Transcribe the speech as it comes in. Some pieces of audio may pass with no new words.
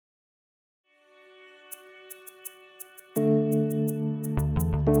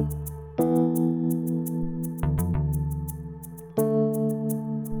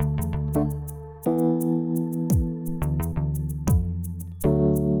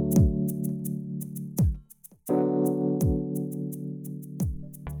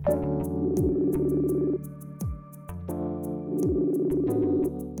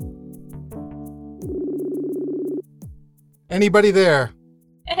Anybody there?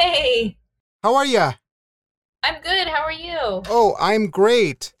 Hey, How are ya? I'm good. How are you? Oh, I'm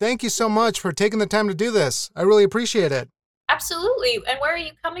great. Thank you so much for taking the time to do this. I really appreciate it. Absolutely. And where are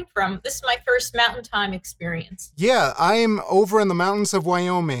you coming from? This is my first mountain time experience. Yeah, I'm over in the mountains of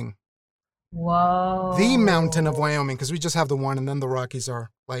Wyoming. The mountain of Whoa. Wyoming, because we just have the one, and then the Rockies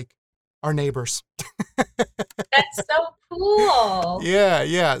are like our neighbors. That's so cool. Yeah,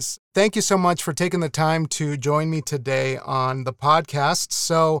 yes. Thank you so much for taking the time to join me today on the podcast.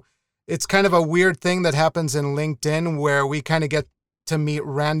 So it's kind of a weird thing that happens in LinkedIn where we kind of get to meet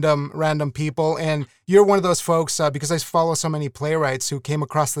random people. And you're one of those folks because I follow so many playwrights who came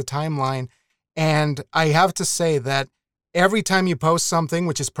across the timeline. And I have to say that every time you post something,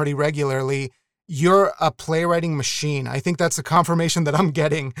 which is pretty regularly, you're a playwriting machine. I think that's a confirmation that I'm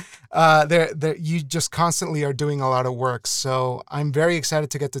getting. You just constantly are doing a lot of work. So I'm very excited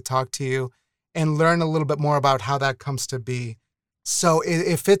to get to talk to you and learn a little bit more about how that comes to be. So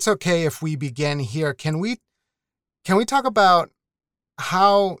if it's okay if we begin here, can we talk about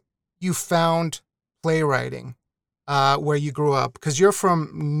how you found playwriting where you grew up? Because you're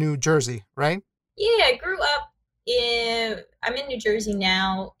from New Jersey, right? Yeah, I grew up I'm in New Jersey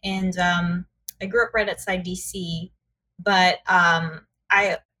now, and I grew up right outside DC, but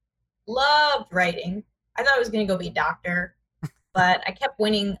I loved writing. I thought I was going to go be a doctor, but I kept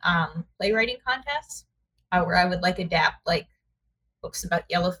winning playwriting contests where I would like adapt like books about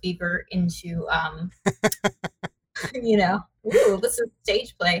yellow fever into ooh, this is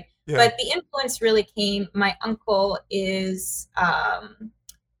stage play. Yeah. But the influence really came. My uncle is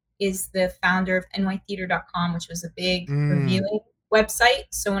the founder of nytheater.com, which was a big Mm, reviewing website.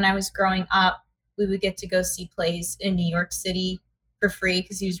 So when I was growing up, we would get to go see plays in New York City for free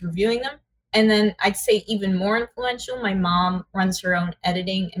because he was reviewing them. And then I'd say even more influential, my mom runs her own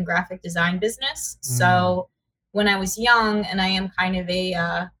editing and graphic design business. mm, So when I was young, and I am kind of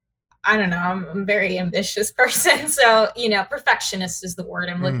I don't know, I'm a very ambitious person. So, perfectionist is the word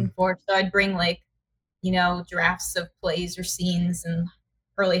I'm looking mm. for. So I'd bring like, drafts of plays or scenes in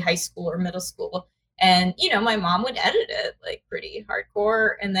early high school or middle school. And, my mom would edit it like pretty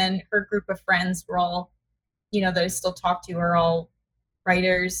hardcore. And then her group of friends were all, that I still talk to are all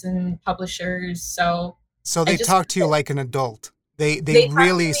writers and publishers. So So I they just, talked to you like an adult. They they talk to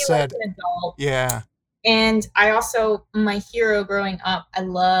really me like said, an adult. yeah. And I also, my hero growing up, I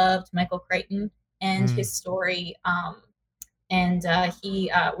loved Michael Crichton and Mm, his story. And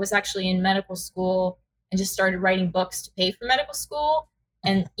he was actually in medical school and just started writing books to pay for medical school.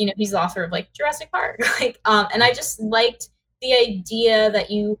 And he's the author of like Jurassic Park. And I just liked the idea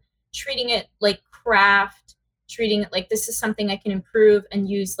that you treating it like craft, treating it like this is something I can improve and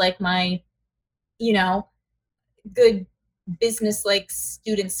use like my you know good business like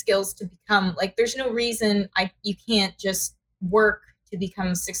student skills to become like there's no reason I you can't just work to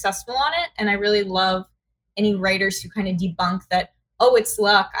become successful on it. And I really love any writers who kind of debunk that, oh, it's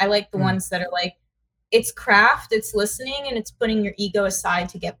luck. I like the mm. ones that are like, it's craft, it's listening, and it's putting your ego aside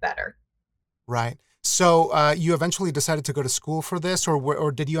to get better. Right. So you eventually decided to go to school for this,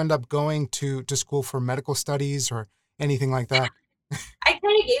 or did you end up going to school for medical studies or anything like that? I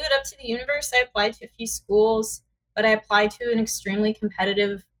kind of gave it up to the universe. I applied to a few schools, but I applied to an extremely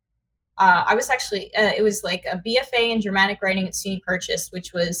competitive. I was actually, it was like a BFA in dramatic writing at SUNY Purchase,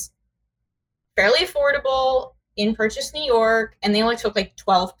 which was fairly affordable in Purchase, New York, and they only took like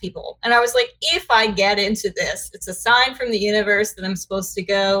 12 people. And I was like, if I get into this, it's a sign from the universe that I'm supposed to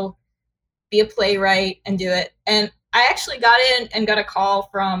go be a playwright and do it. And I actually got in and got a call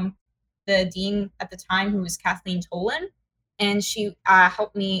from the dean at the time, who was Kathleen Tolan. And she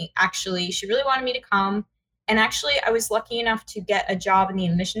helped me actually. She really wanted me to come. And actually, I was lucky enough to get a job in the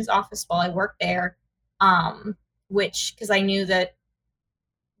admissions office while I worked there, which, because I knew that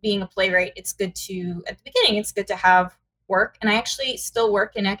being a playwright, it's good to, at the beginning, it's good to have work. And I actually still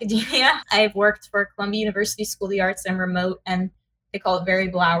work in academia. I've worked for Columbia University School of the Arts. I'm remote, and they call it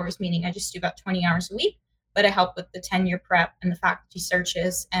variable hours, meaning I just do about 20 hours a week, but I help with the tenure prep and the faculty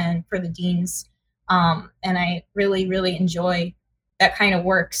searches and for the deans. And I really, really enjoy that kind of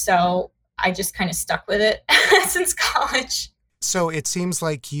work. So I just kind of stuck with it since college. So it seems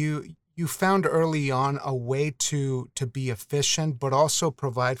like you found early on a way to be efficient, but also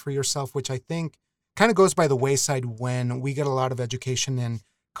provide for yourself, which I think kind of goes by the wayside when we get a lot of education in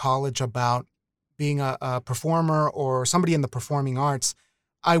college about being a performer or somebody in the performing arts.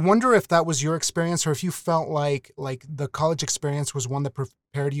 I wonder if that was your experience, or if you felt like the college experience was one that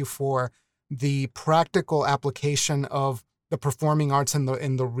prepared you for the practical application of the performing arts in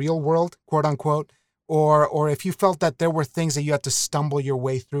the real world, quote unquote, or if you felt that there were things that you had to stumble your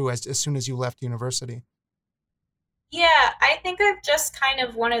way through as soon as you left university. Yeah, I think I'm just kind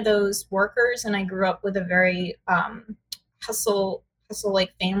of one of those workers, and I grew up with a very hustle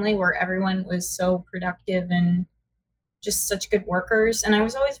like family where everyone was so productive and just such good workers. And I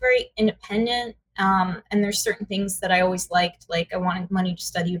was always very independent. And there's certain things that I always liked, like I wanted money to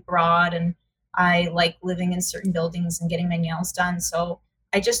study abroad, and I like living in certain buildings and getting my nails done. So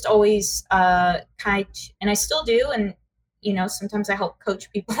I just always and I still do. And, sometimes I help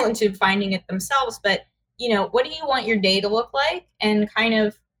coach people into finding it themselves. But, what do you want your day to look like? And kind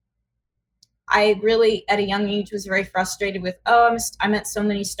of I really, at a young age, was very frustrated with, I met so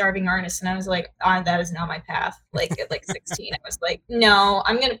many starving artists, and I was like, that is not my path. Like at like 16, I was like, no,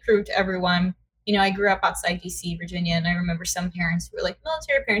 I'm going to prove to everyone. I grew up outside DC, Virginia, and I remember some parents who were like,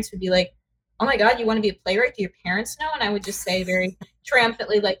 military parents would be like, oh my God, you want to be a playwright? Do your parents know? And I would just say very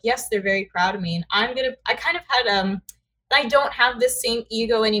triumphantly, like, yes, they're very proud of me. And I kind of had, I don't have this same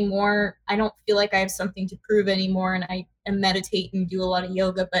ego anymore. I don't feel like I have something to prove anymore. And I meditate and do a lot of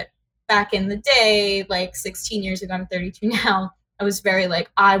yoga, but back in the day, like 16 years ago, I'm 32 now, I was very like,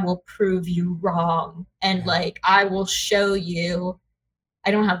 I will prove you wrong. And Yeah. like, I will show you. I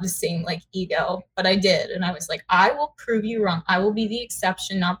don't have the same like ego, but I did. And I was like, I will prove you wrong. I will be the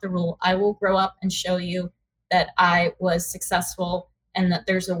exception, not the rule. I will grow up and show you that I was successful and that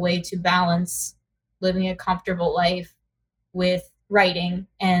there's a way to balance living a comfortable life with writing.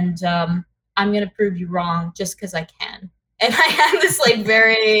 And I'm going to prove you wrong just because I can. And I had this like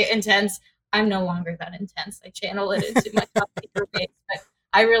very intense, I'm no longer that intense. I channel it into my paper base, but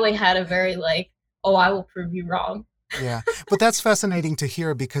I really had a very like, oh, I will prove you wrong. Yeah. But that's fascinating to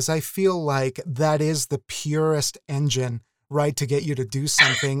hear because I feel like that is the purest engine, right, to get you to do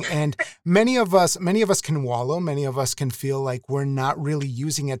something. And many of us can wallow, many of us can feel like we're not really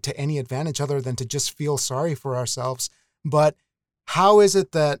using it to any advantage other than to just feel sorry for ourselves. But how is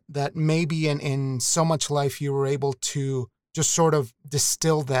it that maybe in so much life you were able to just sort of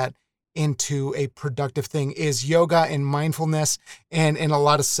distill that into a productive thing? Is yoga and mindfulness and a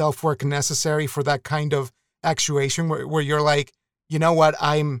lot of self-work necessary for that kind of actuation where you're like, you know what,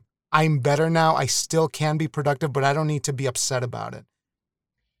 I'm better now. I still can be productive, but I don't need to be upset about it.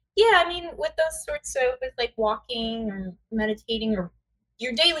 Yeah, I mean, with those sorts of, with like walking or meditating or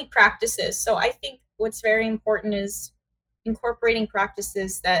your daily practices. So I think what's very important is incorporating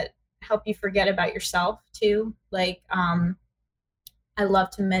practices that help you forget about yourself too. Like, I love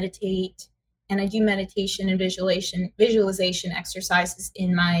to meditate, and I do meditation and visualization exercises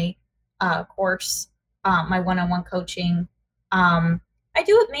in my course, my one-on-one coaching. I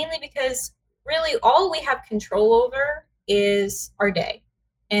do it mainly because really all we have control over is our day,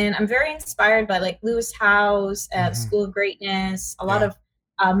 and I'm very inspired by like Lewis Howes, the Hmm. School of Greatness, a lot Yeah.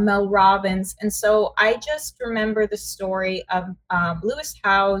 of Mel Robbins, and so I just remember the story of Lewis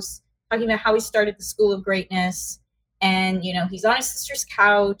Howes talking about how he started the School of Greatness, and he's on his sister's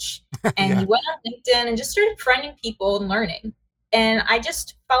couch, and he Yeah. went on LinkedIn and just started friending people and learning. And I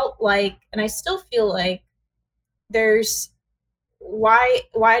just felt like, and I still feel like, there's why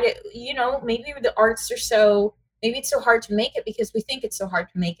do maybe the arts are so, maybe it's so hard to make it because we think it's so hard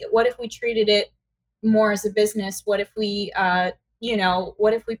to make it. What if we treated it more as a business? What if we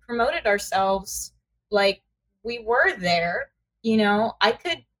what if we promoted ourselves like we were there? I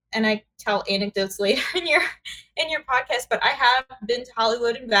could, and I tell anecdotes later in your podcast, but I have been to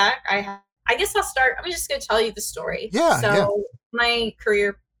Hollywood and back. I guess I'm just going to tell you the story. Yeah. Yeah. So my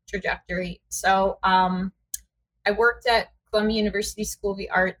career trajectory. So I worked at Columbia University School of the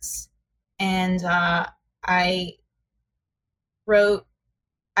Arts, and I wrote.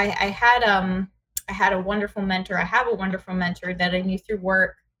 I had a wonderful mentor. I have a wonderful mentor that I knew through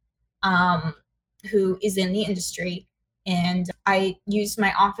work, um, who is in the industry, and I used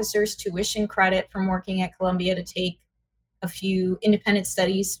my officer's tuition credit from working at Columbia to take a few independent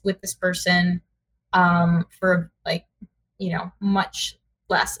studies with this person, for like much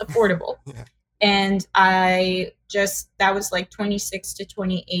less affordable. Yeah. And that was like 26 to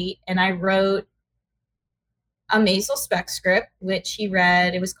 28. And I wrote a Maisel spec script, which he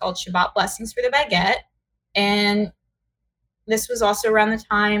read. It was called Shabbat Blessings for the Baguette. And this was also around the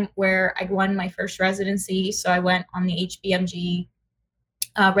time where I won my first residency. So I went on the HBMG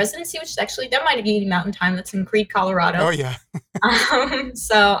residency, which is actually, that might be Mountain Time. That's in Creede, Oh Colorado. yeah.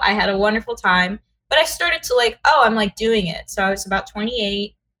 So I had a wonderful time. But I started to like, I'm like doing it. So I was about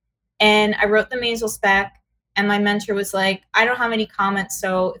 28. And I wrote the Maisel spec, and my mentor was like, I don't have any comments,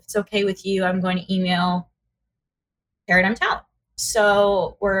 so if it's okay with you, I'm going to email Paradigm Talent.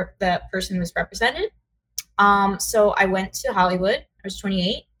 So where the person was represented. So I went to Hollywood. I was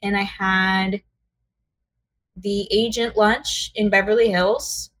 28, and I had the agent lunch in Beverly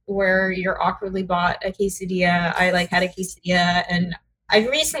Hills where you're awkwardly bought a quesadilla. I like had a quesadilla, and I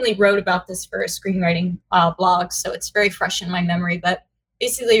recently wrote about this for a screenwriting blog, so it's very fresh in my memory. But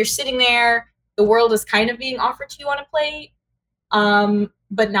basically, you're sitting there, the world is kind of being offered to you on a plate,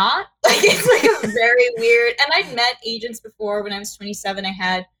 but not. Like, it's like a very weird. And I'd met agents before. When I was 27, I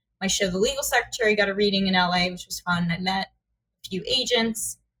had my show, The Legal Secretary, got a reading in LA, which was fun. I met a few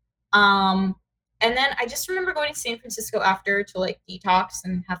agents. And then I just remember going to San Francisco after to like detox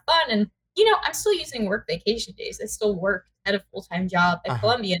and have fun. And, I'm still using work vacation days. I still work at a full-time job at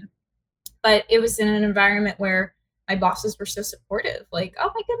Columbia, but it was in an environment where my bosses were so supportive. Like,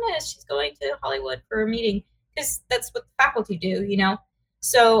 oh my goodness, she's going to Hollywood for a meeting, because that's what the faculty do,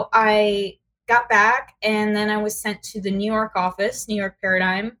 So I got back, and then I was sent to the New York office, New York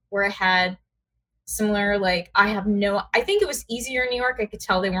Paradigm, where I had similar, like, I think it was easier in New York. I could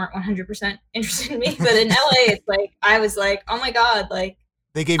tell they weren't 100% interested in me, but in LA, it's like, I was like, oh my God, like.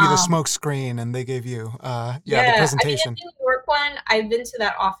 They gave you the smoke screen, and they gave you, the presentation. The New York one, I've been to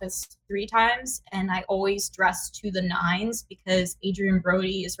that office 3 times, and I always dress to the nines because Adrian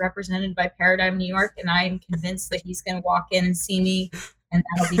Brody is represented by Paradigm New York, and I'm convinced that he's going to walk in and see me, and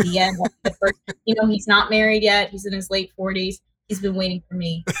that'll be the end. The first, he's not married yet. He's in his late 40s. He's been waiting for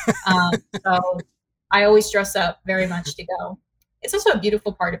me. So I always dress up very much to go. It's also a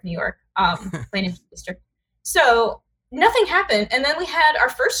beautiful part of New York, Plain District. So nothing happened. And then we had our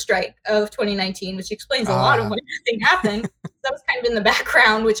first strike of 2019, which explains a lot of why nothing happened. That was kind of in the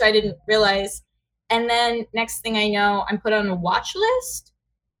background, which I didn't realize. And then next thing I know, I'm put on a watch list.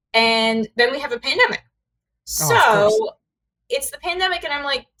 And then we have a pandemic. So it's the pandemic, and I'm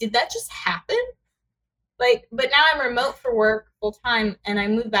like, did that just happen? Like, but now I'm remote for work full time, and I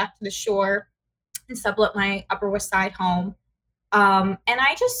moved back to the shore and sublet my Upper West Side home. And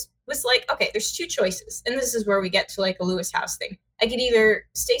I just was like, okay, there's 2 choices. And this is where we get to like a Lewis House thing. I could either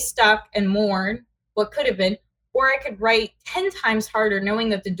stay stuck and mourn what could have been, or I could write 10 times harder knowing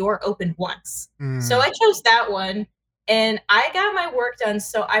that the door opened once. So I chose that one, and I got my work done.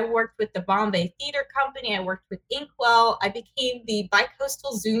 So I worked with the Bombay Theater Company. I worked with Inkwell. I became the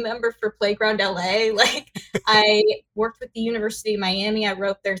bicoastal Zoom member for Playground LA. Like, I worked with the University of Miami. I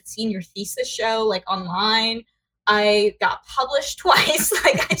wrote their senior thesis show, like, online. I got published twice.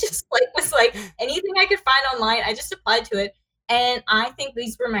 Like, I just was like, anything I could find online, I just applied to it. And I think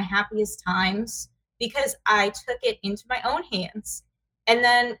these were my happiest times because I took it into my own hands. And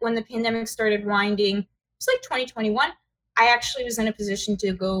then when the pandemic started winding, it's like 2021, I actually was in a position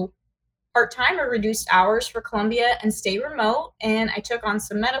to go part-time or reduced hours for Columbia and stay remote. And I took on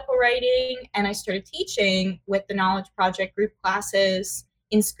some medical writing, and I started teaching with the Knowledge Project group classes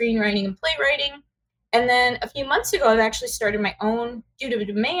in screenwriting and playwriting. And then a few months ago, I've actually started my own, due to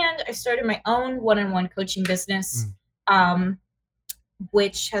demand, I started my own one-on-one coaching business,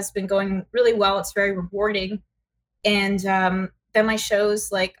 which has been going really well. It's very rewarding. And then my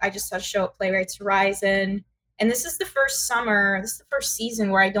shows, like, I just had a show at Playwrights Horizon. And this is the first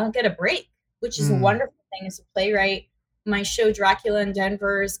season where I don't get a break, which is a wonderful thing as a playwright. My show, Dracula in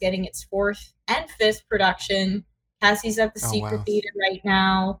Denver, is getting its 4th and 5th production. Cassie's at the Secret Theater right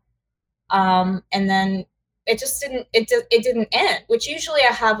now. And then it just didn't end, which usually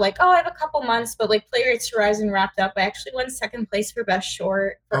I have like, I have a couple months, but like Playwrights Horizon wrapped up. I actually won 2nd place for Best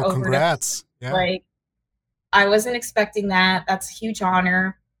Short for Overdose. Congrats. Yeah. Like, I wasn't expecting that. That's a huge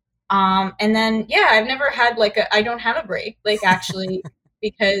honor. And then, I've never had I don't have a break, like, actually,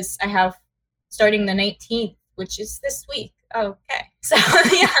 because I have starting the 19th, which is this week. Okay. So,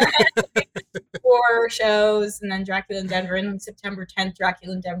 I had 4 shows, and then Dracula in Denver, and then September 10th,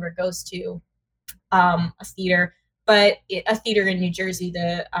 Dracula in Denver goes to a theater, but a theater in New Jersey.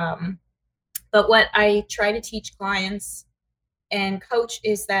 But what I try to teach clients and coach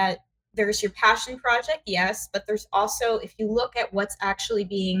is that there's your passion project, yes, but there's also, if you look at what's actually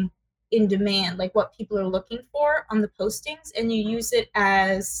being in demand, like what people are looking for on the postings, and you use it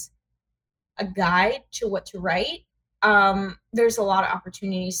as a guide to what to write, there's a lot of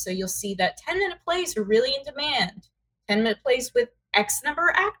opportunities. So you'll see that 10-minute plays are really in demand. 10-minute plays with X number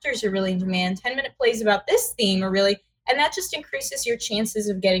of actors are really in demand. 10-minute plays about this theme are really, and that just increases your chances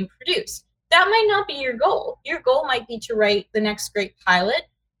of getting produced. That might not be your goal. Your goal might be to write the next great pilot,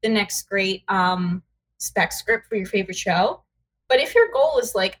 the next great spec script for your favorite show. But if your goal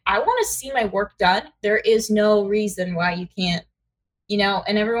is like, I want to see my work done, there is no reason why you can't,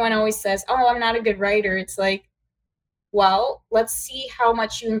 and everyone always says, I'm not a good writer. It's like, well, let's see how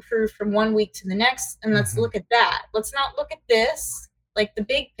much you improve from one week to the next, and let's look at that. Let's not look at this, like the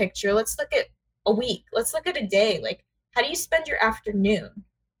big picture. Let's look at a week. Let's look at a day. Like, how do you spend your afternoon?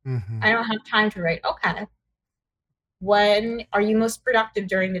 I don't have time to write. Okay. When are you most productive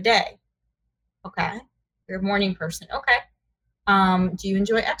during the day? Okay. You're a morning person. Okay. Do you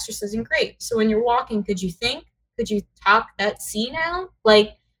enjoy exercising? Great. So when you're walking, could you think? Could you talk that scene out?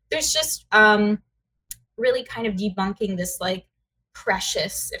 Like, there's just really kind of debunking this like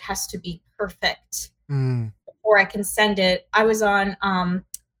precious, it has to be perfect before I can send it. I was on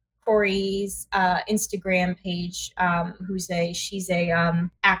Corey's Instagram page, she's a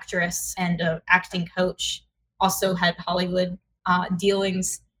actress and a acting coach, also had Hollywood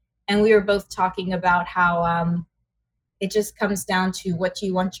dealings, and we were both talking about how it just comes down to what do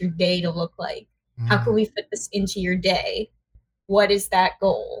you want your day to look like? How can we fit this into your day? What is that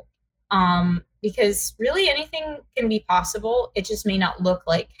goal? Because really anything can be possible. It just may not look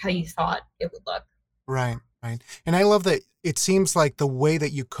like how you thought it would look. Right, right. And I love that it seems like the way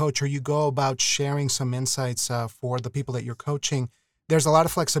that you coach or you go about sharing some insights for the people that you're coaching, there's a lot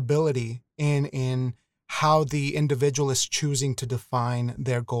of flexibility in how the individual is choosing to define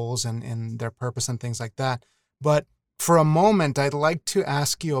their goals and their purpose and things like that. But for a moment, I'd like to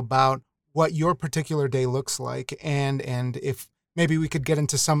ask you about what your particular day looks like, and if maybe we could get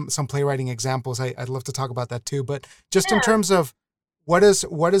into some playwriting examples. I'd love to talk about that too. But just in terms of what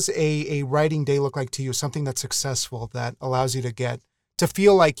does a writing day look like to you? Something that's successful that allows you to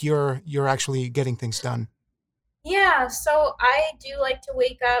feel like you're actually getting things done. Yeah, so I do like to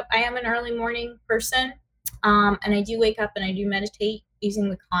wake up. I am an early morning person, and I do wake up and I do meditate using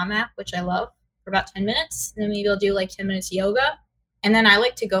the Calm app, which I love, for about 10 minutes. And then maybe I'll do like 10 minutes yoga. And then I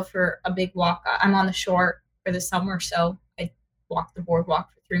like to go for a big walk. I'm on the shore for the summer, so I walk the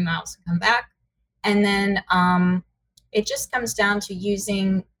boardwalk for 3 miles and come back. And then it just comes down to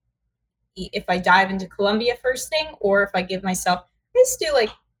using, if I dive into Columbia first thing, or if I give myself, let's do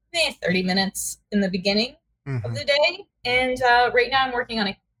like 30 minutes in the beginning of the day. And right now I'm working on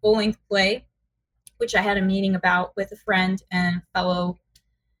a full-length play, which I had a meeting about with a friend and fellow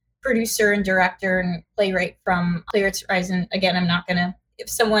producer and director and playwright from Playwriting. Again, I'm not going to, if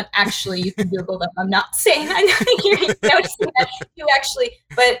someone actually, you can Google them. I'm not saying I know you're noticing that you actually,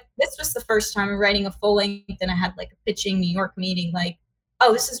 but this was the first time I'm writing a full length, and I had like a pitching New York meeting, like,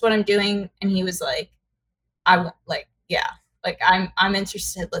 oh, this is what I'm doing. And he was like, yeah, like I'm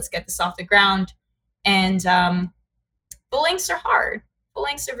interested. Let's get this off the ground. And full lengths are hard. Full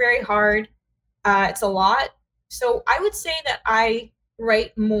lengths are very hard. It's a lot. So I would say that I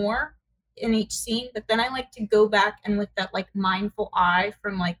write more in each scene, but then I like to go back and with that like mindful eye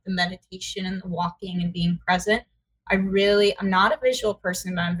from like the meditation and the walking and being present, I'm not a visual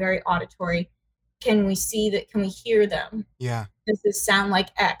person, but I'm very auditory. Can we see that? Can we hear them? Yeah. Does this sound like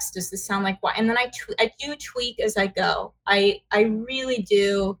X? Does this sound like Y? And then I do tweak as I go. I really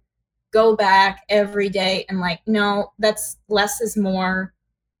do go back every day and like, no, that's less is more.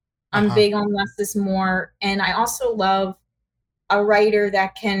 I'm big on less is more. And I also love a writer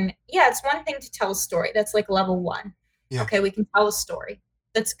that can, it's one thing to tell a story. That's like level 1. Yeah. Okay, we can tell a story.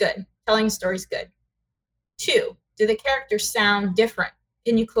 That's good. Telling a story is good. 2, do the characters sound different?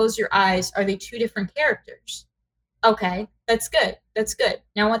 Can you close your eyes? Are they 2 different characters? Okay, that's good. That's good.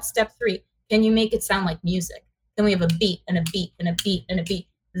 Now what's step 3? Can you make it sound like music? Then we have a beat and a beat and a beat and a beat.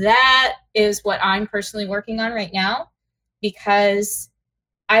 That is what I'm personally working on right now, because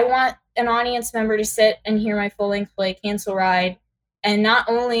I want an audience member to sit and hear my full-length play, Cancel Ride, and not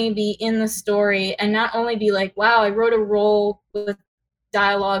only be in the story and not only be like, wow, I wrote a role with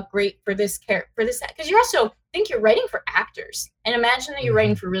dialogue great for this character, for this, because you also think you're writing for actors, and imagine that you're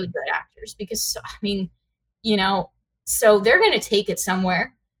writing for really good actors, because I mean, so they're going to take it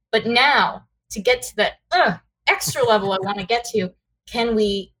somewhere. But now to get to that extra level I want to get to, can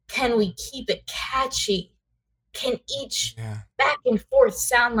we keep it catchy? Can each back and forth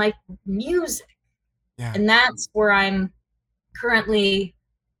sound like music? Yeah. And that's where I'm currently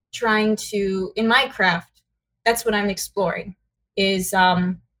trying to, in my craft, that's what I'm exploring, is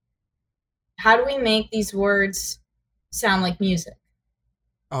how do we make these words sound like music?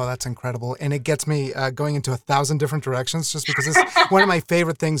 Oh, that's incredible. And it gets me going into 1,000 different directions, just because it's one of my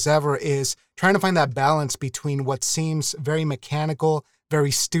favorite things ever, is trying to find that balance between what seems very mechanical,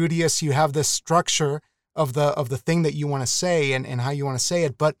 very studious. You have this structure of the thing that you want to say and how you want to say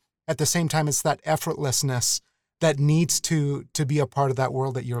it, but at the same time, it's that effortlessness that needs to be a part of that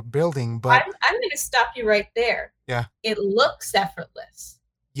world that you're building. But I'm going to stop you right there. Yeah. It looks effortless.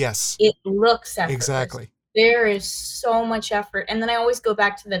 Yes. It looks effortless. Exactly. There is so much effort. And then I always go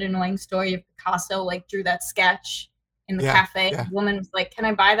back to that annoying story of Picasso, like, drew that sketch in the cafe. Yeah. The woman was like, can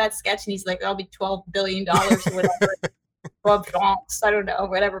I buy that sketch? And he's like, that'll be $12 billion or whatever. 12 francs, I don't know,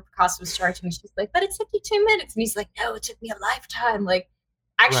 whatever Picasso was charging. She's like, but it took you 2 minutes. And he's like, no, it took me a lifetime. Like,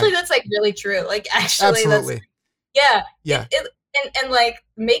 actually, That's like really true. Like, actually, Absolutely. Yeah. Yeah. And like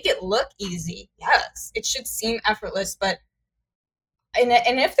make it look easy. Yes. It should seem effortless, but and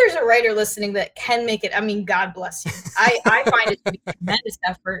if there's a writer listening that can make it, I mean, God bless you. I find it to be tremendous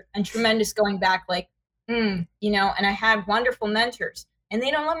effort and tremendous going back, like, you know, and I had wonderful mentors and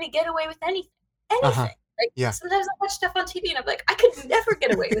they don't let me get away with anything. Uh-huh. Anything. Like Yeah. sometimes I watch stuff on TV and I'm like, I could never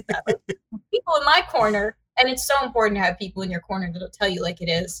get away with that. Like people in my corner, and it's so important to have people in your corner that'll tell you like it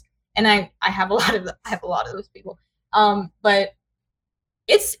is. And I have a lot of those people. But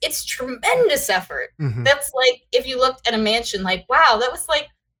it's tremendous effort. Mm-hmm. That's like if you looked at a mansion, like, wow, that was like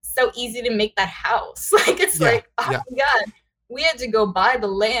so easy to make that house. Like it's like, oh my God, we had to go buy the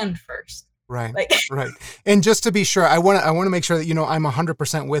land first. Right. Like, right. And just to be sure, I want to make sure that, you know, I'm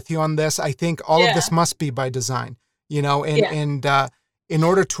 100% with you on this. I think all of this must be by design, you know, and in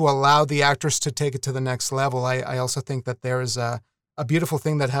order to allow the actors to take it to the next level, I also think that there is a beautiful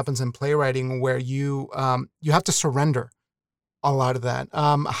thing that happens in playwriting where you have to surrender a lot of that.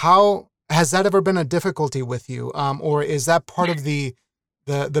 How has that ever been a difficulty with you? Or is that part of the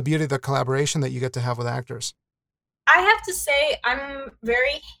beauty of the collaboration that you get to have with actors? I have to say I'm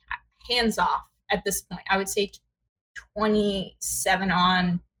very hands off at this point. I would say 27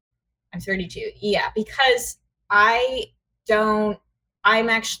 on, I'm 32. Yeah, because I'm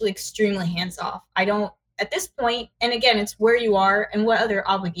actually extremely hands off. I don't, at this point, and again, it's where you are and what other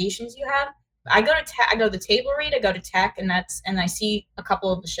obligations you have. I go to the table read, I go to tech, and I see a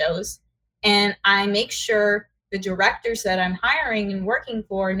couple of the shows, and I make sure the directors that I'm hiring and working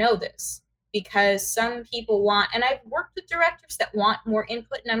for know this, because some people want, and I've worked with directors that want more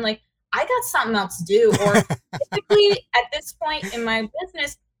input, and I'm like, I got something else to do. Or typically at this point in my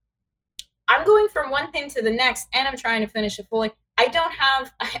business, I'm going from one thing to the next, and I'm trying to finish a full. I don't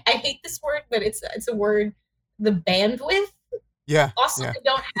have. I hate this word, but it's a word. The bandwidth. Yeah. Also, I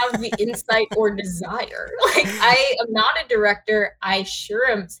don't have the insight or desire. Like, I am not a director. I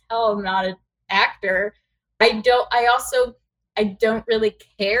sure as hell am not an actor. I don't really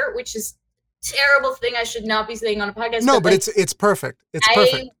care, which is a terrible thing I should not be saying on a podcast. No, but it's perfect. It's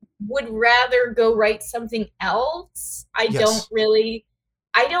perfect. I would rather go write something else. I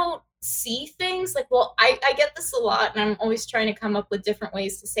don't see things like, well, I get this a lot, and I'm always trying to come up with different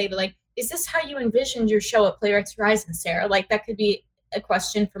ways to say, but like, is this how you envisioned your show at Playwrights Horizon, Sarah? Like, that could be a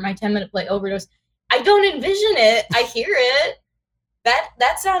question for my 10-minute play Overdose. I don't envision it. I hear it.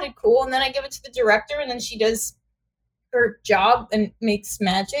 That sounded cool. And then I give it to the director, and then she does her job and makes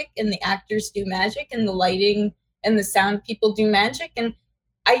magic, and the actors do magic, and the lighting and the sound people do magic. And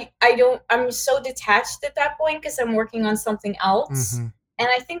I'm so detached at that point because I'm working on something else. Mm-hmm. And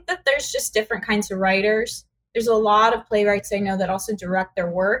I think that there's just different kinds of writers. There's a lot of playwrights I know that also direct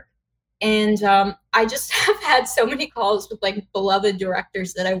their work. And I just have had so many calls with like beloved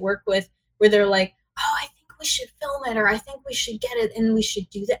directors that I work with where they're like, oh, I think we should film it, or I think we should get it and we should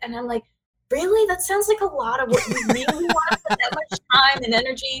do that. And I'm like, really? That sounds like a lot of what you really want to put that much time and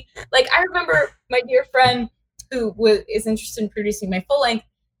energy. Like, I remember my dear friend who is interested in producing my full length.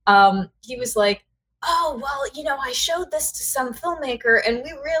 He was like, oh, well, you know, I showed this to some filmmaker and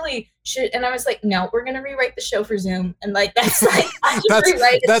we really should. And I was like, no, we're going to rewrite the show for Zoom. And like, that's like, I just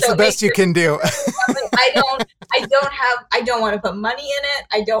rewrite it. That's the best you can do. I don't want to put money in it.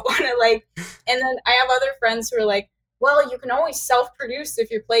 I don't want to like, and then I have other friends who are like, well, you can always self-produce if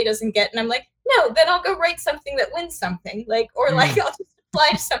your play doesn't get, and I'm like, no, then I'll go write something that wins something. Like, or like, I'll just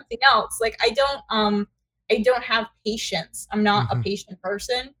apply to something else. Like, I don't have patience. I'm not a patient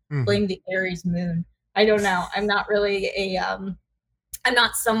person. Blame the Aries moon. I don't know. I'm not really I'm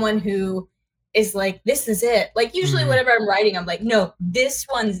not someone who is like, this is it. Like, usually whenever I'm writing, I'm like, no, this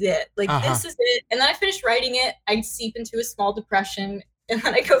one's it. Like, this is it. And then I finish writing it. I seep into a small depression, and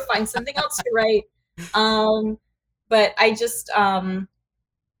then I go find something else to write. But I just, I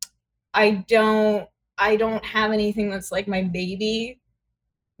don't have anything that's like my baby,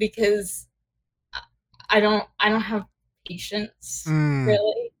 because I don't have patience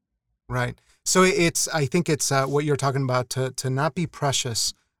really. Right. So I think it's what you're talking about, to not be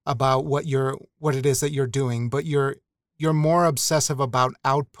precious about what it is that you're doing, but you're more obsessive about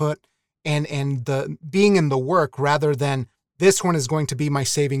output and the being in the work, rather than this one is going to be my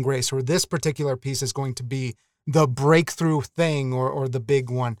saving grace, or this particular piece is going to be the breakthrough thing, or the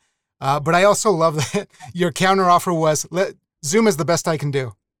big one. But I also love that your counteroffer was, Zoom is the best I can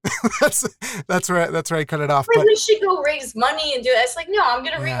do. that's where I cut it off. But we should go raise money and do that. It's like, no, I'm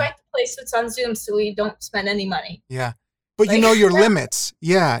going to rewrite the place that's on Zoom so we don't spend any money. Yeah. But like, you know your limits.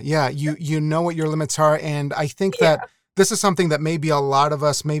 Yeah. You know what your limits are. And I think that this is something that maybe a lot of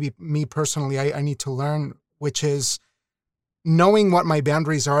us, maybe me personally, I need to learn, which is knowing what my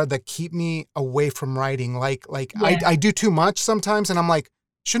boundaries are that keep me away from writing. Like Yeah. I do too much sometimes, and I'm like,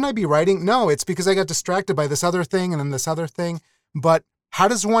 shouldn't I be writing? No, it's because I got distracted by this other thing and then this other thing. But how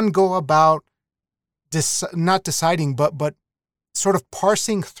does one go about not deciding, but sort of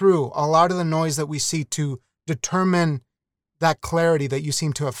parsing through a lot of the noise that we see to determine that clarity that you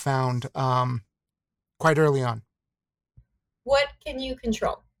seem to have found quite early on? What can you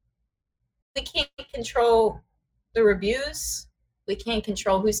control? We can't control the reviews. We can't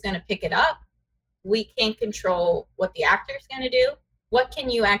control who's going to pick it up. We can't control what the actor's going to do. What can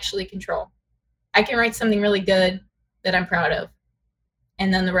you actually control? I can write something really good that I'm proud of,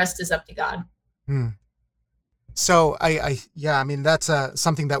 and then the rest is up to God. So I mean, that's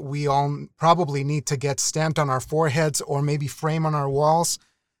something that we all probably need to get stamped on our foreheads or maybe frame on our walls.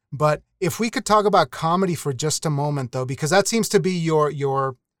 But if we could talk about comedy for just a moment, though, because that seems to be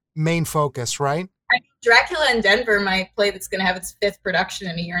your main focus, right? Dracula in Denver, my play that's going to have its 5th production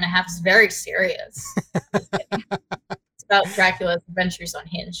in a year and a half, is very serious. It's about Dracula's adventures on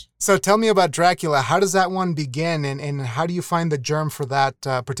Hinge. So tell me about Dracula. How does that one begin, and how do you find the germ for that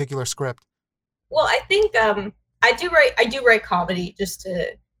particular script? Well, I think I do write comedy just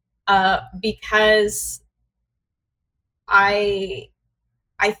to because I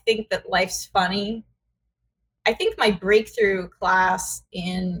think that life's funny. I think my breakthrough class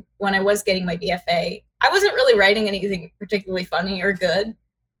when I was getting my BFA, I wasn't really writing anything particularly funny or good,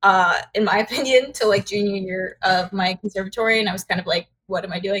 in my opinion, till like junior year of my conservatory, and I was kind of like, what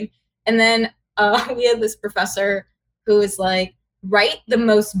am I doing? And then we had this professor who was like, write the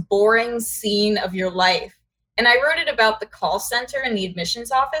most boring scene of your life. And I wrote it about the call center in the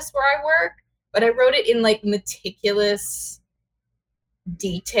admissions office where I work, but I wrote it in like meticulous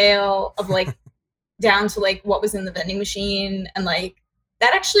detail of like down to like what was in the vending machine, and like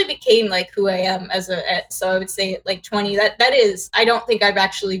that actually became like who I am so I would say at like 20, that is, I don't think I've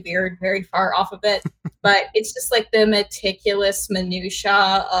actually veered very far off of it, but it's just like the meticulous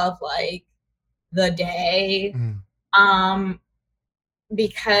minutia of like the day.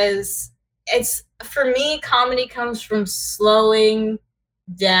 Because it's, for me, comedy comes from slowing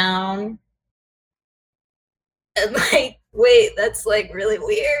down and like, wait, that's like really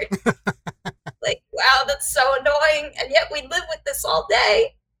weird. Like, wow, that's so annoying, and yet we live with this all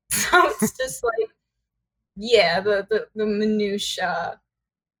day. So it's just like, yeah, the minutia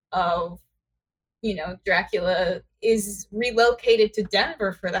of, Dracula is relocated to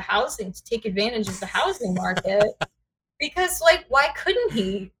Denver for the housing, to take advantage of the housing market. Because, like, why couldn't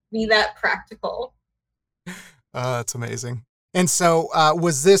he be that practical? That's amazing. And so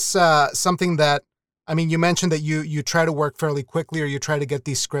was this something that, I mean, you mentioned that you try to work fairly quickly, or you try to get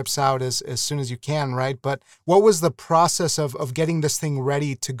these scripts out as soon as you can, right? But what was the process of getting this thing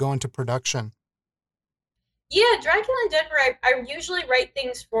ready to go into production? Yeah, Dracula in Denver, I usually write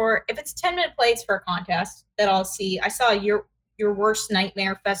things for, if it's 10-minute plays, for a contest that I'll see. I saw Your Worst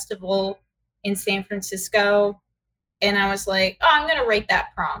Nightmare Festival in San Francisco, and I was like, oh, I'm going to write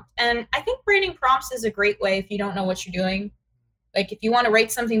that prompt. And I think writing prompts is a great way if you don't know what you're doing. Like, if you want to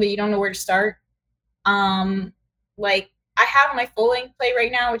write something but you don't know where to start. Like, I have my full-length play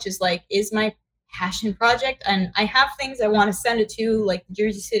right now, which is my passion project. And I have things I want to send it to, like the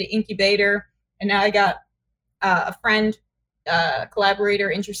Jersey City Incubator. And now I got a friend, collaborator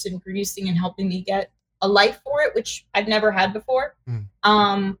interested in producing and helping me get a life for it, which I've never had before.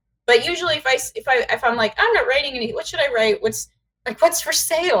 But usually if I'm like, I'm not writing any, what should I write? What's for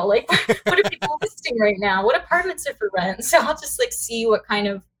sale? Like, what are people listing right now? What apartments are for rent? So I'll just like see what kind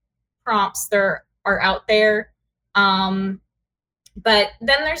of prompts there are out there. But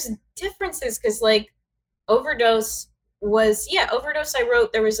then there's differences, because like Overdose I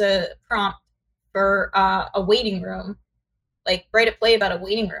wrote, there was a prompt for a waiting room, like write a play about a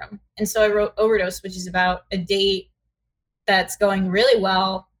waiting room. And so I wrote Overdose, which is about a date that's going really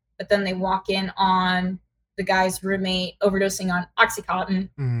well, but then they walk in on the guy's roommate overdosing on Oxycontin,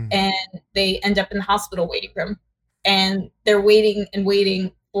 and they end up in the hospital waiting room, and they're waiting and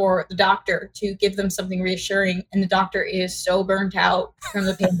waiting for the doctor to give them something reassuring, and the doctor is so burnt out from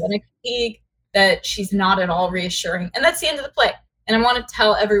the pandemic fatigue that she's not at all reassuring. And that's the end of the play. And I want to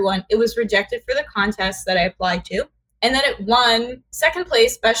tell everyone, it was rejected for the contest that I applied to, and then it won second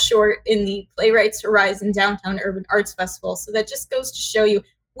place, best short, in the Playwrights Horizon Downtown Urban Arts Festival. So that just goes to show you,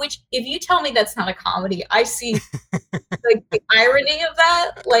 which, if you tell me that's not a comedy, I see like the irony of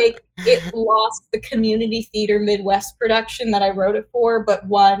that. Like, it lost the Community Theater Midwest production that I wrote it for, but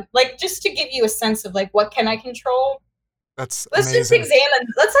won. Like, just to give you a sense of like, what can I control? Let's just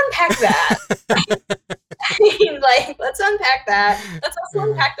unpack that. I mean, like, let's unpack that. Let's also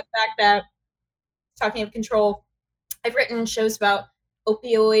unpack the fact that, talking of control, I've written shows about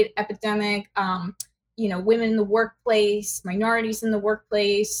opioid epidemic, women in the workplace, minorities in the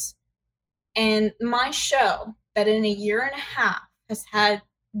workplace. And my show that in a year and a half has had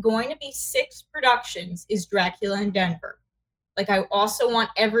going to be 6 productions is Dracula in Denver. Like, I also want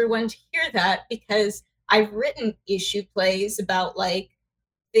everyone to hear that because I've written issue plays about like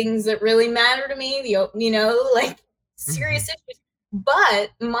things that really matter to me, like Hmm. serious issues.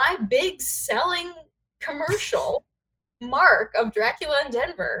 But my big selling commercial mark of Dracula in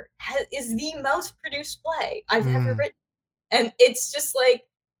Denver is the most produced play I've ever Mm. written. And it's just like,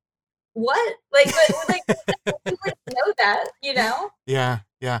 what? Like, but like, you wouldn't know that, you know? Yeah,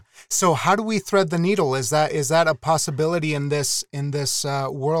 yeah. So how do we thread the needle? Is that a possibility in this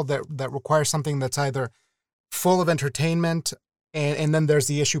world that requires something that's either full of entertainment and then there's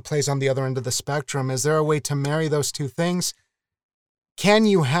the issue plays on the other end of the spectrum? Is there a way to marry those two things? Can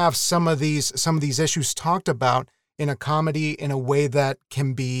you have some of these issues talked about in a comedy in a way that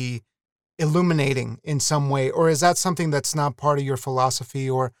can be illuminating in some way, or is that something that's not part of your philosophy,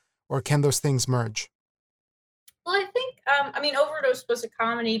 or can those things merge? Well, I think, Overdose was a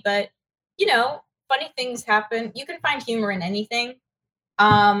comedy, but, funny things happen. You can find humor in anything.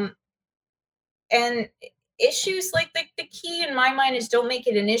 Um, and issues, like, the key in my mind is don't make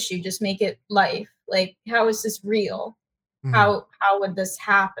it an issue, just make it life. Like, how is this real? Hmm. How would this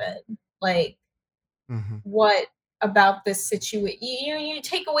happen? Like, Hmm. what about this situation? You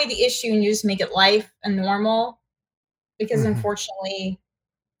take away the issue and you just make it life and normal because Hmm. unfortunately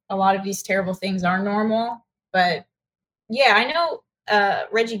a lot of these terrible things are normal. But yeah, I know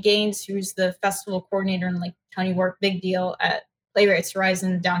Reggie Gaines, who's the festival coordinator and like Tony Work Big Deal at Playwrights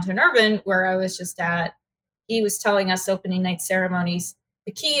Horizon Downtown Urban, where I was just at. He was telling us opening night ceremonies,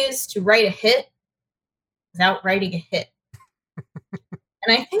 the key is to write a hit without writing a hit.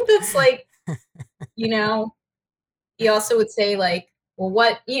 And I think that's like, you know, he also would say like,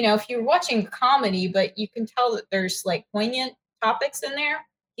 well, if you're watching comedy, but you can tell that there's like poignant topics in there,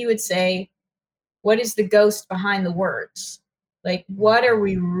 he would say, what is the ghost behind the words? Like, what are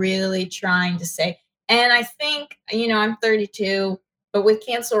we really trying to say? And I think, I'm 32, but with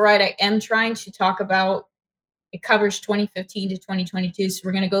Cancel Right, I am trying to talk about it covers 2015 to 2022. So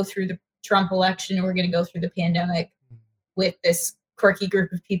we're going to go through the Trump election and we're going to go through the pandemic with this quirky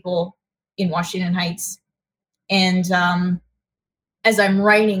group of people in Washington Heights. And as I'm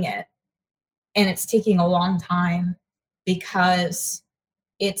writing it, and it's taking a long time because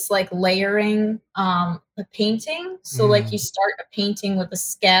it's like layering a painting. So like you Mm. start a painting with a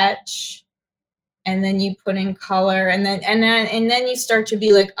sketch and then you put in color and then you start to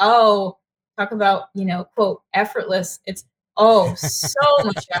be like, oh, talk about, quote, effortless. It's so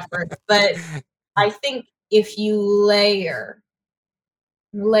much effort. But I think if you layer,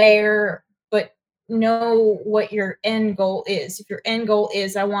 but know what your end goal is. If your end goal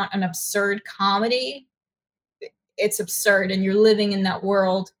is I want an absurd comedy, it's absurd and you're living in that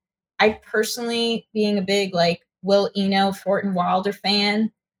world. I personally, being a big like Will Eno, Thornton Wilder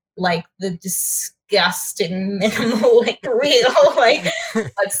fan, like the disgusting minimal, like real, like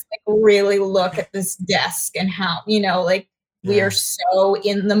let's like really look at this desk and how, like we are Yeah. so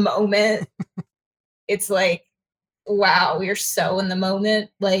in the moment. It's like, wow, we are so in the moment.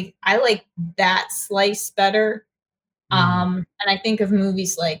 Like I like that slice better. Mm. And I think of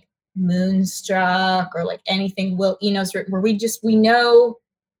movies like Moonstruck or like anything Will Eno's written where we know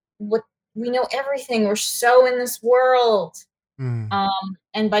what we know everything. We're so in this world. Mm.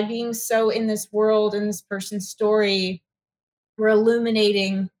 And by being so in this world in this person's story, we're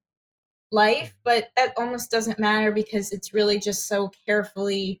illuminating life, but that almost doesn't matter because it's really just so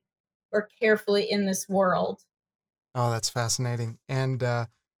carefully in this world. Oh, that's fascinating and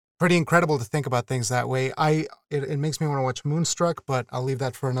pretty incredible to think about things that way. It makes me want to watch Moonstruck, but I'll leave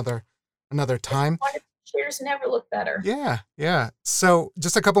that for another It's time. wonderful. Chairs never look better. Yeah, yeah. So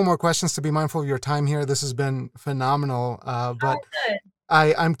just a couple more questions to be mindful of your time here. This has been phenomenal, Oh, but good.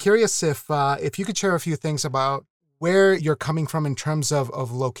 I'm curious if you could share a few things about where you're coming from in terms of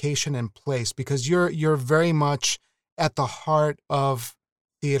location and place, because you're very much at the heart of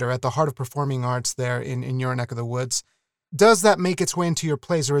theater, at the heart of performing arts there in your neck of the woods. Does that make its way into your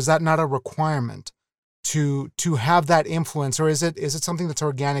plays, or is that not a requirement to have that influence, or is it something that's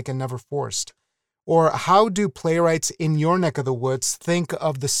organic and never forced? Or how do playwrights in your neck of the woods think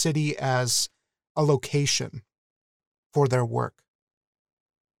of the city as a location for their work?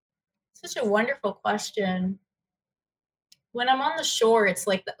 Such a wonderful question. When I'm on the shore, it's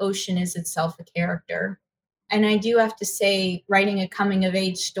like the ocean is itself a character. And I do have to say, writing a coming of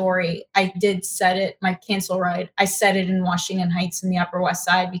age story, I did set it, my cancel ride, I set it in Washington Heights in the Upper West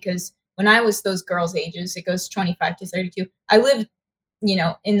Side because when I was those girls' ages, it goes 25 to 32. I lived,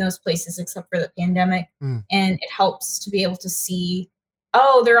 in those places except for the pandemic. Mm. And it helps to be able to see,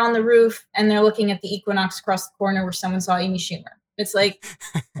 oh, they're on the roof and they're looking at the equinox across the corner where someone saw Amy Schumer. It's like,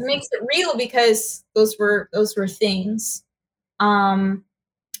 it makes it real because those were things. I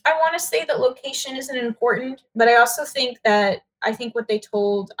want to say that location isn't important, but I also think what they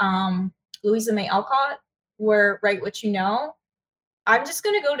told Louisa May Alcott were write what you know. I'm just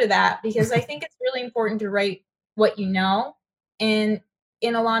going to go to that because I think it's really important to write what you know. And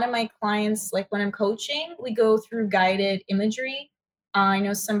in a lot of my clients, like when I'm coaching, we go through guided imagery. I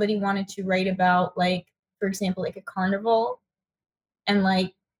know somebody wanted to write about, like, for example, like a carnival. And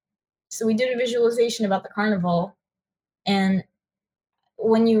like, so we did a visualization about the carnival. And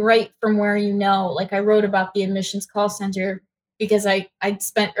when you write from where you know, like I wrote about the admissions call center because I'd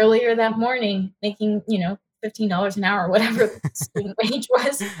spent earlier that morning making, $15 an hour, whatever the student wage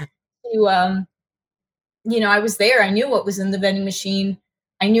was. To I was there. I knew what was in the vending machine.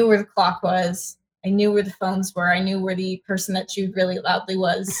 I knew where the clock was. I knew where the phones were. I knew where the person that chewed really loudly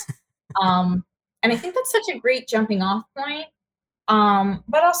was. And I think that's such a great jumping off point.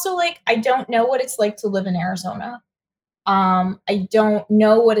 But also, like, I don't know what it's like to live in Arizona. I don't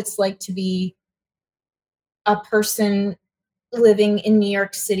know what it's like to be a person living in New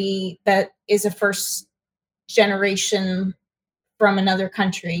York City that is a first generation from another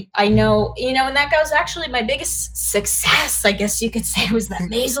country. I know, and that was actually my biggest success, I guess you could say, was that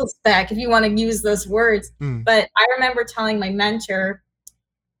nasal spec, if you want to use those words. But I remember telling my mentor,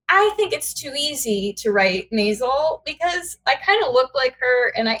 I think it's too easy to write nasal because I kind of look like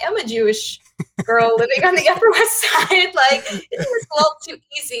her and I am a Jewish girl living on the Upper West Side. Like, it was a little too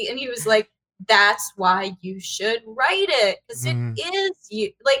easy. And he was like, that's why you should write it. Because it is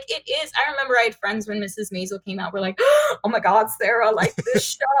you. Like, it is. I remember I had friends when Mrs. Maisel came out, were like, oh my God, Sarah, like, this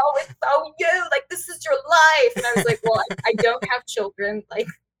show is so you. Like, this is your life. And I was like, well, I don't have children. Like,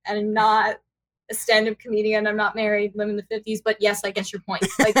 and I'm not a stand-up comedian. I'm not married, live in the 50s. But yes, I get your point.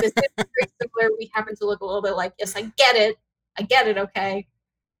 Like, this is very similar. We happen to look a little bit like, yes, I get it. Okay.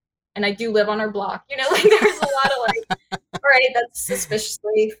 And I do live on our block. Like, there's a lot of like, all right, that's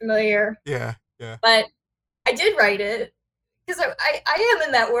suspiciously familiar. Yeah. But I did write it because I am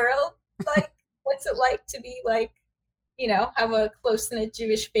in that world. Like, what's it like to be like, have a close-knit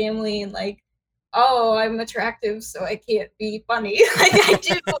Jewish family and like, oh, I'm attractive, so I can't be funny. Like, I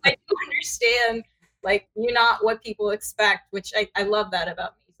do understand, like, you're not what people expect, which I love that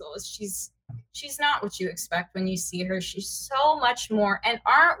about Maisel, is she's not what you expect when you see her. She's so much more, and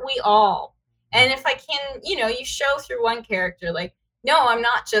aren't we all? And if I can, you show through one character, like, no, I'm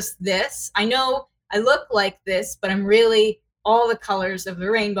not just this. I know I look like this, but I'm really all the colors of the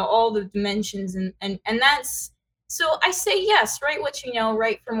rainbow, all the dimensions, and that's, so I say yes, write what you know,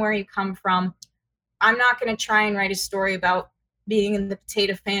 write from where you come from. I'm not going to try and write a story about being in the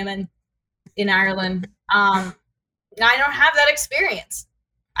potato famine in Ireland. I don't have that experience.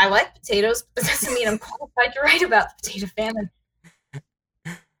 I like potatoes, but that doesn't mean I'm qualified to write about the potato famine.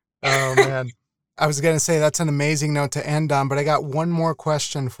 Oh, man. I was going to say that's an amazing note to end on, but I got one more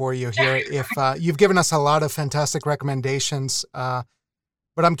question for you here. If you've given us a lot of fantastic recommendations, but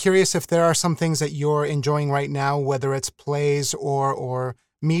I'm curious if there are some things that you're enjoying right now, whether it's plays or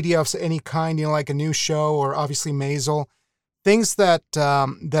media of any kind, like a new show or obviously Maisel, things that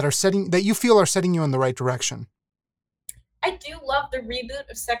that you feel are setting you in the right direction. I do love the reboot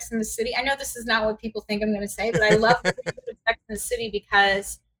of Sex and the City. I know this is not what people think I'm going to say, but I love the reboot of Sex and the City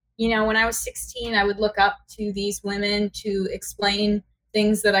because, when I was 16, I would look up to these women to explain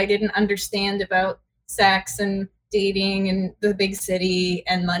things that I didn't understand about sex and dating and the big city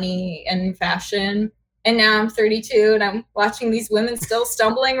and money and fashion. And now I'm 32 and I'm watching these women still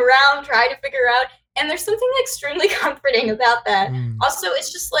stumbling around, trying to figure out. And there's something extremely comforting about that. Also,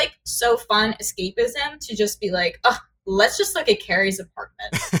 it's just like so fun escapism to just be like, oh, let's just look at Carrie's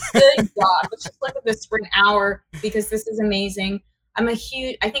apartment. Good God, let's just look at this for an hour because this is amazing. I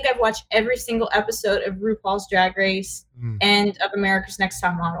think I've watched every single episode of RuPaul's Drag Race and of America's Next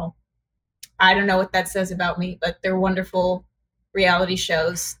Top Model. I don't know what that says about me, but they're wonderful reality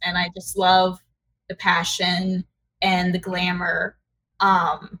shows. And I just love the passion and the glamour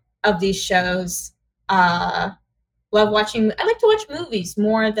of these shows. I like to watch movies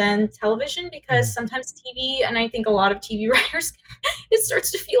more than television because sometimes TV, and I think a lot of TV writers, it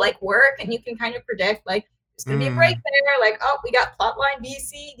starts to feel like work and you can kind of predict, like, there's going to be a break there. Like, oh, we got plot line B,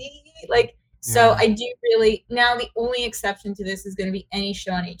 C, D. Like, so I do really, now the only exception to this is going to be any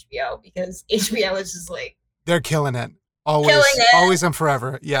show on HBO because HBO is just like. They're killing it. Always, killing it. always and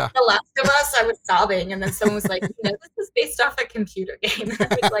forever. Yeah. The Last of Us, I was sobbing, and then someone was like, this is based off a computer game.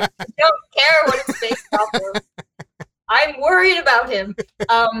 I was like, I don't care what it's based off of. I'm worried about him.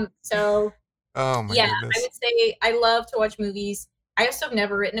 So Oh my yeah, goodness. I would say I love to watch movies. I also have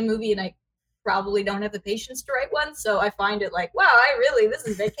never written a movie, and I probably don't have the patience to write one. So I find it like, wow, this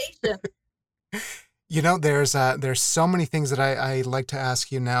is vacation. There's so many things that I like to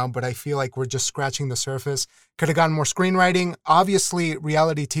ask you now, but I feel like we're just scratching the surface. Could have gotten more screenwriting. Obviously,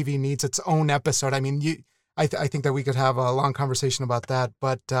 reality TV needs its own episode. I mean, I think that we could have a long conversation about that.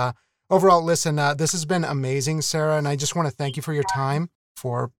 But overall, listen, this has been amazing, Sarah, and I just want to thank you for your time,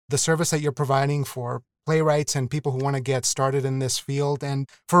 for the service that you're providing for playwrights and people who want to get started in this field, and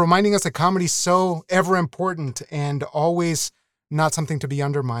for reminding us that comedy is so ever important and always not something to be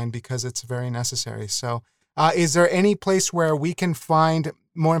undermined because it's very necessary. So is there any place where we can find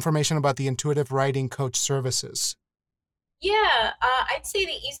more information about the Intuitive Writing Coach services? Yeah, I'd say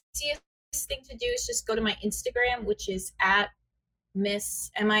the easiest thing to do is just go to my Instagram, which is at Miss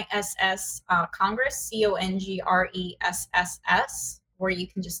MISS Congress, CONGRESSS, where you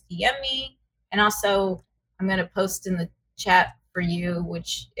can just DM me. And also, I'm going to post in the chat for you,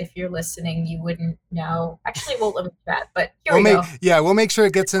 which if you're listening, you wouldn't know. Actually, we'll limit that, but here we go. Yeah, we'll make sure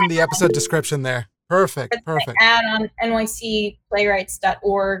it gets in the episode description there. Perfect. Perfect. Add on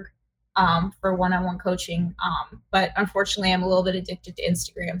nycplaywrights.org for one-on-one coaching. But unfortunately, I'm a little bit addicted to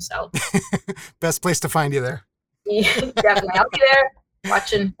Instagram, so. Best place to find you there. Yeah, definitely. I'll be there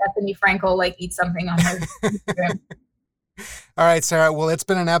watching Bethany Frankel eat something on her Instagram. All right, Sarah. Well, it's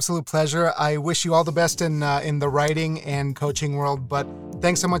been an absolute pleasure. I wish you all the best in the writing and coaching world, but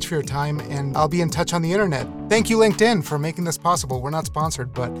thanks so much for your time, and I'll be in touch on the internet. Thank you, LinkedIn, for making this possible. We're not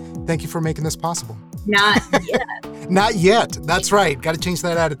sponsored, but thank you for making this possible. Not yet. Not yet. That's right. Got to change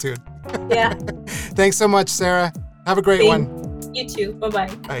that attitude. Yeah. Thanks so much, Sarah. Have a great one. You too. Bye-bye.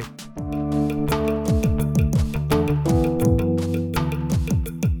 Bye.